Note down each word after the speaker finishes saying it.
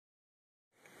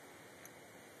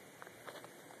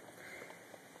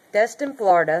Destin,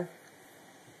 Florida.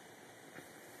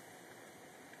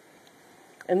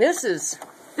 And this is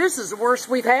the worst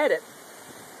we've had it.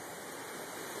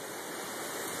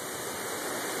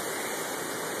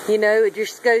 You know, it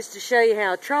just goes to show you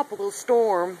how a tropical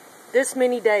storm, this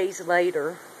many days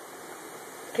later,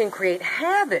 can create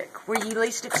havoc where you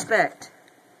least expect.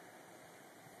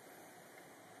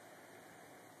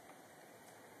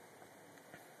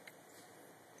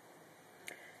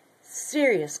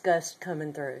 Serious gust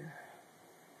coming through.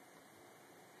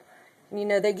 And you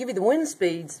know, they give you the wind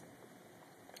speeds.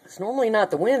 It's normally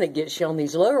not the wind that gets you on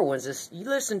these lower ones. You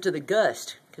listen to the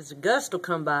gust, because the gust will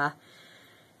come by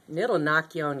and it'll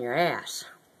knock you on your ass.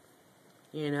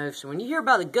 You know, so when you hear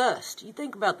about the gust, you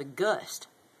think about the gust.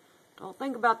 Don't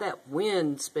think about that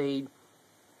wind speed.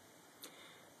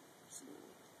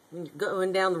 When you're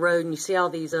going down the road and you see all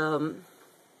these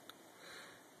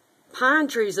pine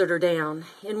trees that are down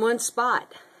in one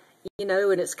spot, you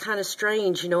know, and it's kind of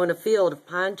strange, you know, in a field of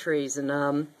pine trees,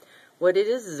 and what it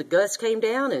is a gust came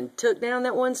down and took down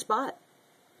that one spot.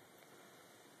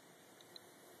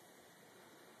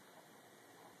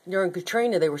 During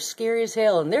Katrina, they were scary as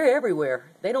hell, and they're everywhere.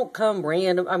 They don't come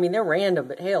random. I mean, they're random,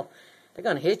 but hell, they're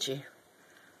going to hit you.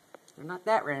 They're not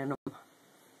that random.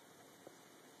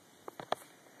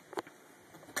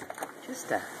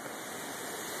 Just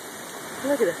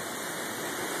look at it.